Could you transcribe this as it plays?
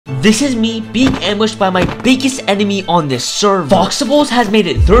this is me being ambushed by my biggest enemy on this server. Foxables has made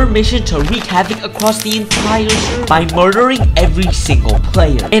it their mission to wreak havoc across the entire server by murdering every single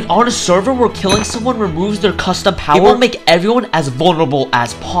player. And on a server where killing someone removes their custom power, it will make everyone as vulnerable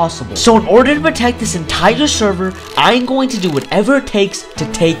as possible. So in order to protect this entire server, I'm going to do whatever it takes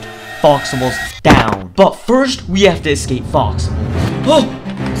to take Foxables down. But first, we have to escape Foxables.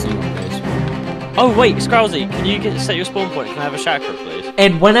 Oh wait, Scrousy, can you set your spawn point? Can I have a chakra, please?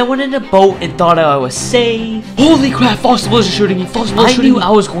 And when I went in a boat and thought I was safe, holy crap, Foxables are shooting me. I knew I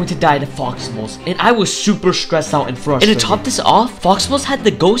was going to die to Foxables, and I was super stressed out and frustrated. And to top this off, Foxables had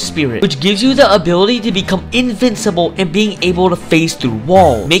the Ghost Spirit, which gives you the ability to become invincible and being able to phase through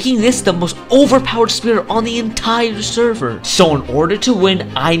walls, making this the most overpowered spirit on the entire server. So in order to win,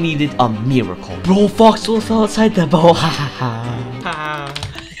 I needed a miracle. Bro, Foxables fell outside the boat. Ha ha ha.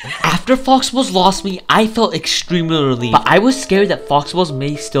 After Foxables lost me, I felt extremely relieved, but I was scared that Foxables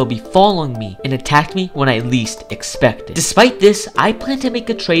may still be following me and attacked me when I least expected. Despite this, I plan to make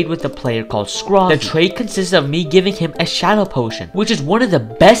a trade with a player called Scrousy. The trade consists of me giving him a shadow potion, which is one of the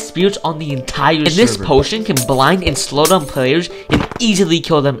best spirits on the entire server. And this potion can blind and slow down players and easily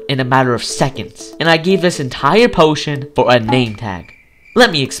kill them in a matter of seconds. And I gave this entire potion for a name tag.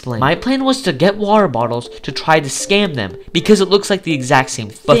 Let me explain. My plan was to get water bottles to try to scam them because it looks like the exact same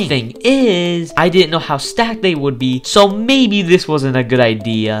thing. But the thing is, I didn't know how stacked they would be, so maybe this wasn't a good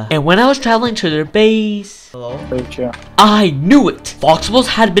idea. And when I was traveling to their base... Hello? I knew it! Foxables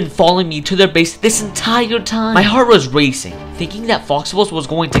had been following me to their base this entire time. My heart was racing, thinking that Foxables was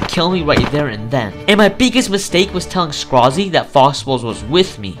going to kill me right there and then. And my biggest mistake was telling Scrousy that Foxables was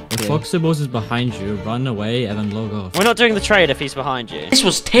with me. If Foxables is behind you, run away and then log off. We're not doing the trade if he's behind you. This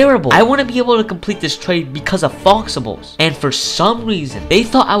was terrible. I want to be able to complete this trade because of Foxables. And for some reason, they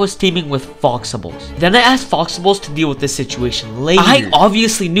thought I was teaming with Foxables. Then I asked Foxables to deal with this situation later. I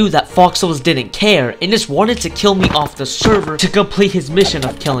obviously knew that Foxables didn't care and just wanted to kill me off the server to complete his mission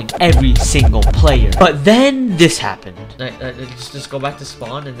of killing every single player. But then this happened. Just go back to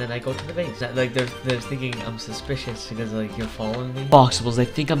spawn and then I go to the base. Like they're thinking I'm suspicious because like you're following me. Foxables, I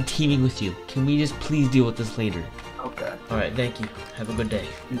think I'm teaming with you. Can we just please deal with this later? Okay. Alright, thank you. Have a good day.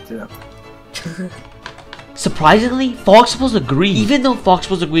 You too. Surprisingly, Foxables agreed. Even though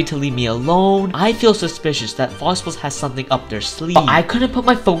Foxables agreed to leave me alone, I feel suspicious that Foxables has something up their sleeve. But I couldn't put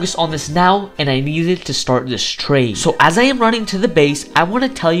my focus on this now, and I needed to start this trade. So as I am running to the base, I want to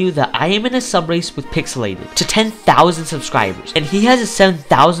tell you that I am in a sub race with Pixelated to 10,000 subscribers, and he has a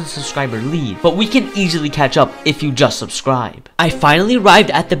 7,000 subscriber lead, but we can easily catch up if you just subscribe. I finally arrived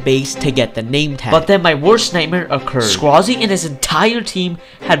at the base to get the name tag, but then my worst nightmare occurred. Scrousy and his entire team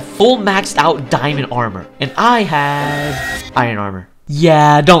had full maxed out diamond armor, and I had iron armor.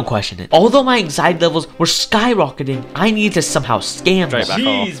 Yeah, don't question it. Although my anxiety levels were skyrocketing, I needed to somehow scam them.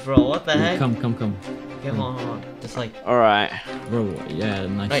 Jeez, bro, what the heck? Come. Come on. Just like... Alright. Bro, yeah,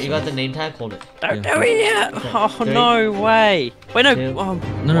 nice. Right, you got the name tag? Hold it. Don't do it yet! Oh, no way! Wait, no.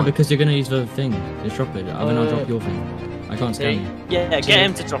 No, because you're gonna use the thing. Just drop it. I'm gonna drop your thing. I can't scan you. Yeah, get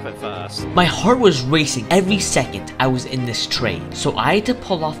him to drop it first. My heart was racing every second I was in this trade, so I had to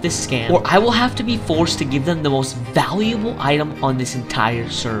pull off this scam, or I will have to be forced to give them the most valuable item on this entire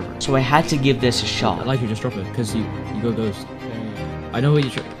server. So I had to give this a shot. I like you, just drop it, because you go ghost. I know what you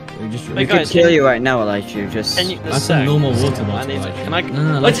try. We could kill you right now, Elichu. Just that's a normal water bottle. Can I?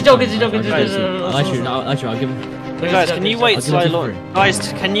 No. It's a joke. Elichu, I'll give him. Guys, can you wait till I launch? Guys,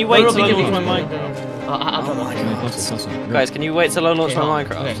 can you wait till I launch my Minecraft? Guys, can you wait till I launch my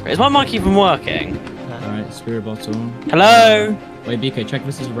Minecraft? Is my mic even working? Alright, spirit bottle. Hello? Wait, BK, check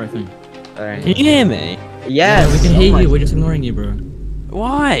this is the right thing. Alright. Can you hear me? Yes. Yeah, we can hear you. We're just ignoring you, bro.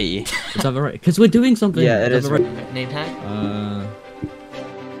 Why? Is that right? Because we're doing something. Yeah, it is. Name tag?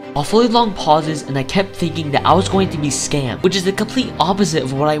 Awfully long pauses, and I kept thinking that I was going to be scammed, which is the complete opposite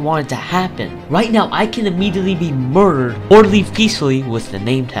of what I wanted to happen. Right now, I can immediately be murdered or leave peacefully with the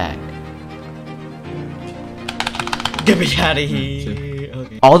name tag. Get me out of here.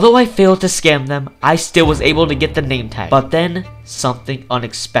 Okay. Although I failed to scam them, I still was able to get the name tag. But then, something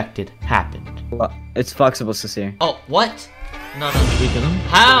unexpected happened. What? It's Foxables to see. Oh, what? No. Did we kill him?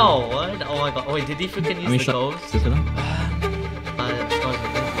 How? What? Oh my god. Oh, wait, did he freaking use the ghost? Did we kill him?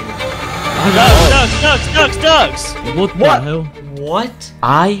 Ducks! What the hell? What?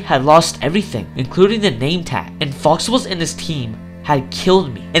 I had lost everything, including the name tag, and Foxables and his team had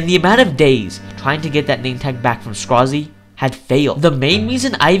killed me. And the amount of days trying to get that name tag back from Scrousy had failed. The main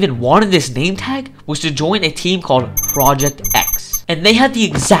reason I even wanted this name tag was to join a team called Project X. and they had the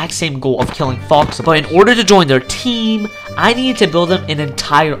exact same goal of killing Foxables. But in order to join their team, I needed to build them an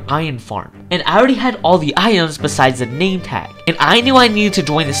entire iron farm. And I already had all the items besides the name tag. And I knew I needed to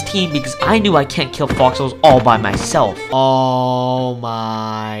join this team because I knew I can't kill Foxables all by myself. Oh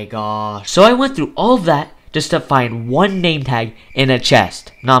my gosh. So I went through all of that just to find one name tag in a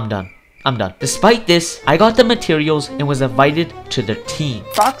chest. Now I'm done. I'm done. Despite this, I got the materials and was invited to their team.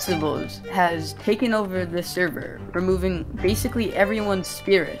 Foxables has taken over the server, removing basically everyone's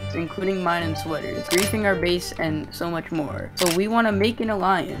spirits, including mine and Sweater's, griefing our base and so much more. So we want to make an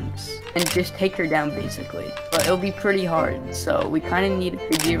alliance and just take her down basically. But it'll be pretty hard, so we kind of need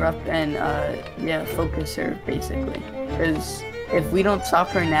to gear up and yeah, focus her basically. Because if we don't stop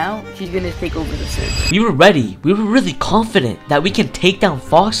her now, she's gonna take over the server. We were ready. We were really confident that we can take down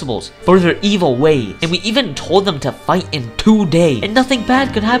Foxables for their evil ways. And we even told them to fight in 2 days. And nothing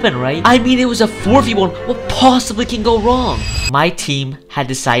bad could happen, right? I mean, it was a 4v1. What possibly can go wrong? My team had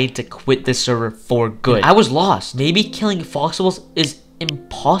decided to quit the server for good. I was lost. Maybe killing Foxables is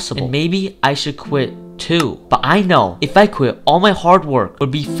impossible. And maybe I should quit too. But I know if I quit, all my hard work would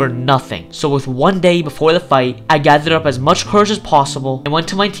be for nothing. So with 1 day before the fight, I gathered up as much courage as possible and went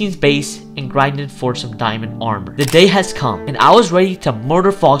to my team's base and grinded for some diamond armor. The day has come and I was ready to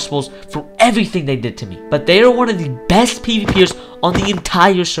murder Foxables for everything they did to me. But they are one of the best PvPers on the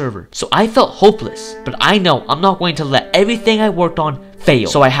entire server. So I felt hopeless. But I know I'm not going to let everything I worked on fail.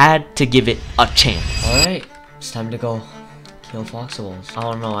 So I had to give it a chance. Alright, it's time to go kill Foxables. I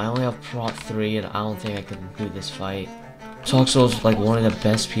don't know, I only have prot 3 and I don't think I can do this fight. Foxables is like one of the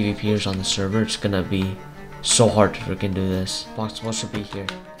best PvPers on the server. It's gonna be so hard to freaking do this. Foxables should be here.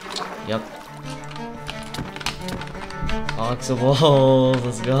 Yep. Foxables,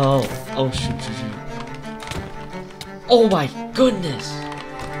 let's go. Oh shoot, shoot, shoot. Oh my goodness.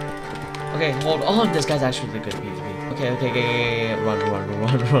 Okay, hold on. This guy's actually a good PvP. Okay. Run.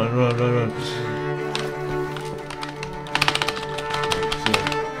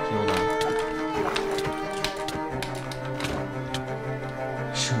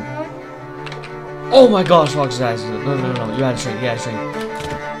 Oh my gosh, Fox guys. No. You had to shrink.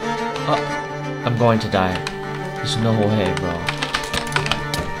 I'm going to die. There's no way, bro.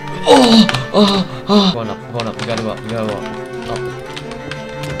 Going up. You gotta go up. Oh.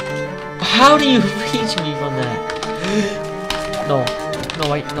 How do you reach me from that? No.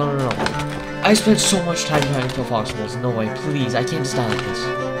 I spent so much time trying to kill Foxables. No way, please. I can't just die like this.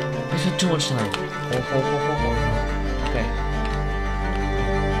 I spent too much time. Okay.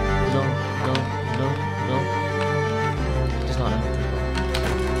 No. Just not now.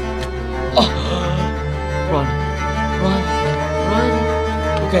 Oh! Run.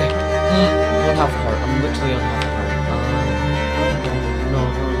 Okay. On half a heart. I'm literally on half a heart. No.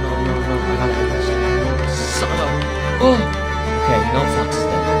 I gotta end this. Son of a... Oh! Okay, no, Fox is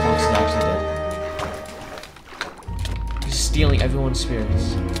dead. Fox is actually dead. He's stealing everyone's spirits.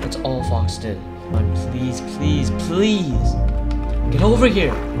 That's all Fox did. Come on, please. Get over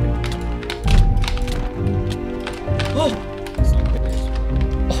here. Oh!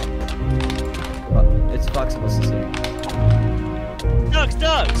 It's Foxables to see.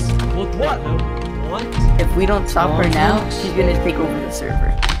 Ducks! What? If we don't stop her now, she's gonna take over the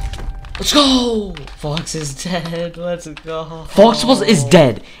server. Let's go! Fox is dead. Let's go. Foxables is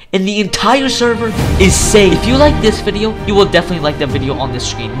dead, and the entire server is safe. If you like this video, you will definitely like the video on the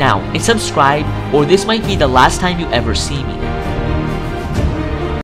screen now, and subscribe, or this might be the last time you ever see me.